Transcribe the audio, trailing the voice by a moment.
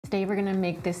Today we're gonna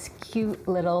make this cute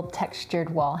little textured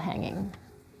wall hanging.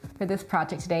 For this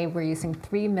project today, we're using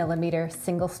 3mm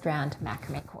single strand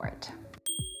macrame cord.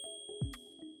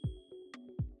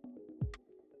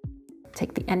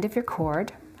 Take the end of your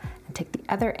cord and take the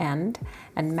other end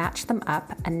and match them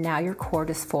up, and now your cord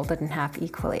is folded in half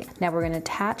equally. Now we're gonna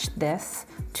attach this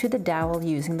to the dowel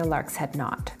using the lark's head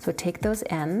knot. So take those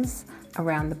ends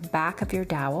around the back of your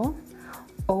dowel,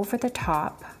 over the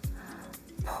top,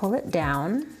 pull it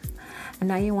down, and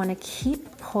now you want to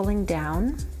keep pulling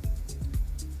down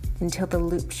until the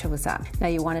loop shows up. Now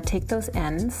you want to take those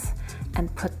ends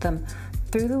and put them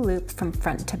through the loop from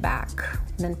front to back,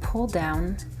 and then pull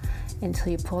down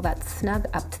until you pull that snug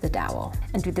up to the dowel.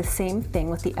 And do the same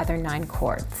thing with the other 9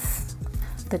 cords.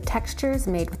 The texture is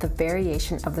made with a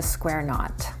variation of the square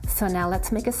knot. So now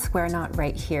let's make a square knot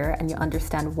right here, and you'll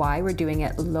understand why we're doing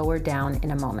it lower down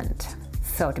in a moment.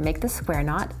 So to make the square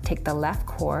knot, take the left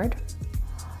cord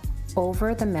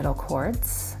over the middle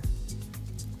cords,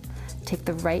 take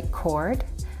the right cord,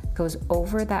 goes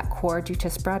over that cord you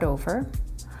just brought over,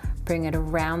 bring it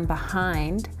around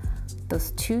behind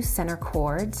those 2 center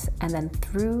cords, and then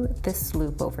through this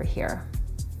loop over here.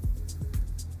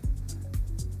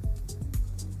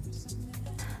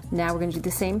 Now we're going to do the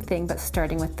same thing, but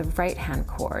starting with the right hand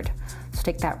cord. So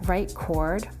take that right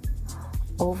cord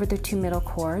over the 2 middle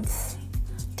cords,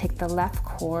 take the left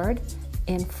cord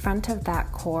in front of that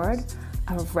cord,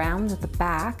 around the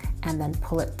back, and then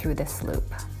pull it through this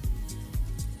loop.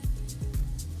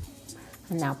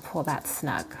 And now pull that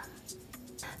snug.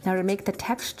 Now to make the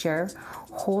texture,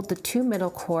 hold the 2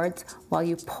 middle cords while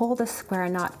you pull the square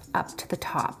knot up to the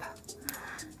top.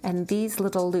 And these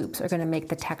little loops are going to make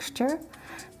the texture,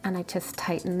 and I just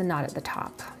tighten the knot at the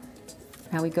top.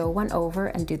 Now we go one over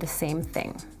and do the same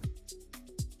thing.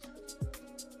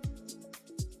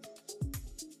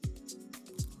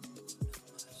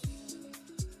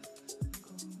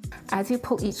 As you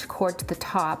pull each cord to the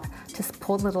top, just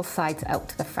pull the little sides out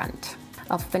to the front.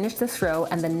 I'll finish this row,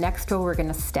 and the next row we're going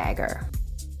to stagger.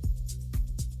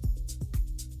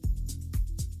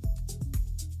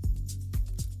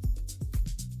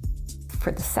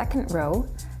 For the second row,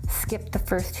 skip the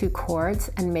first 2 cords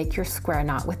and make your square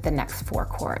knot with the next 4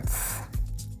 cords.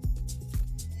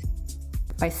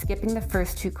 By skipping the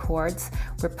first 2 cords,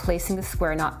 we're placing the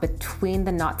square knot between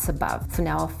the knots above. So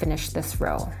now I'll finish this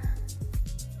row.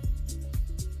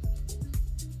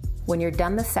 When you're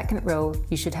done the second row,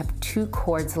 you should have 2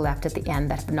 cords left at the end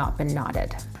that have not been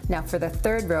knotted. Now for the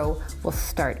third row, we'll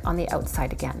start on the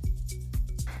outside again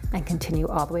and continue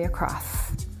all the way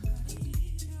across.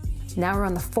 Now we're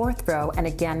on the 4th row, and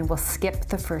again, we'll skip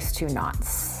the first 2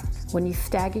 knots. When you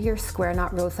stagger your square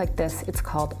knot rows like this, it's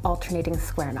called alternating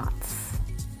square knots.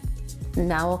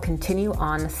 Now we'll continue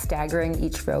on staggering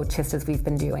each row just as we've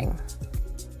been doing.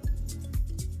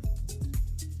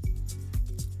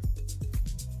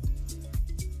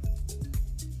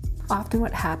 Often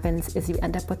what happens is you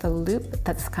end up with a loop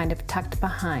that's kind of tucked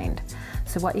behind.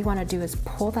 So what you want to do is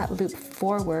pull that loop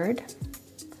forward,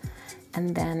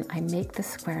 and then I make the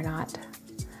square knot,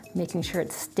 making sure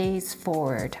it stays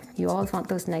forward. You always want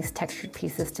those nice textured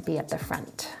pieces to be at the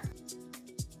front.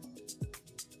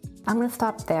 I'm going to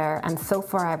stop there, and so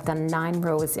far I've done 9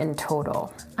 rows in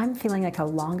total. I'm feeling like a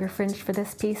longer fringe for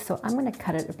this piece, so I'm going to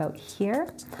cut it about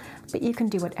here, but you can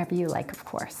do whatever you like, of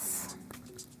course.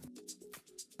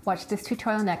 Watch this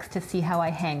tutorial next to see how I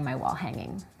hang my wall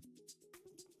hanging.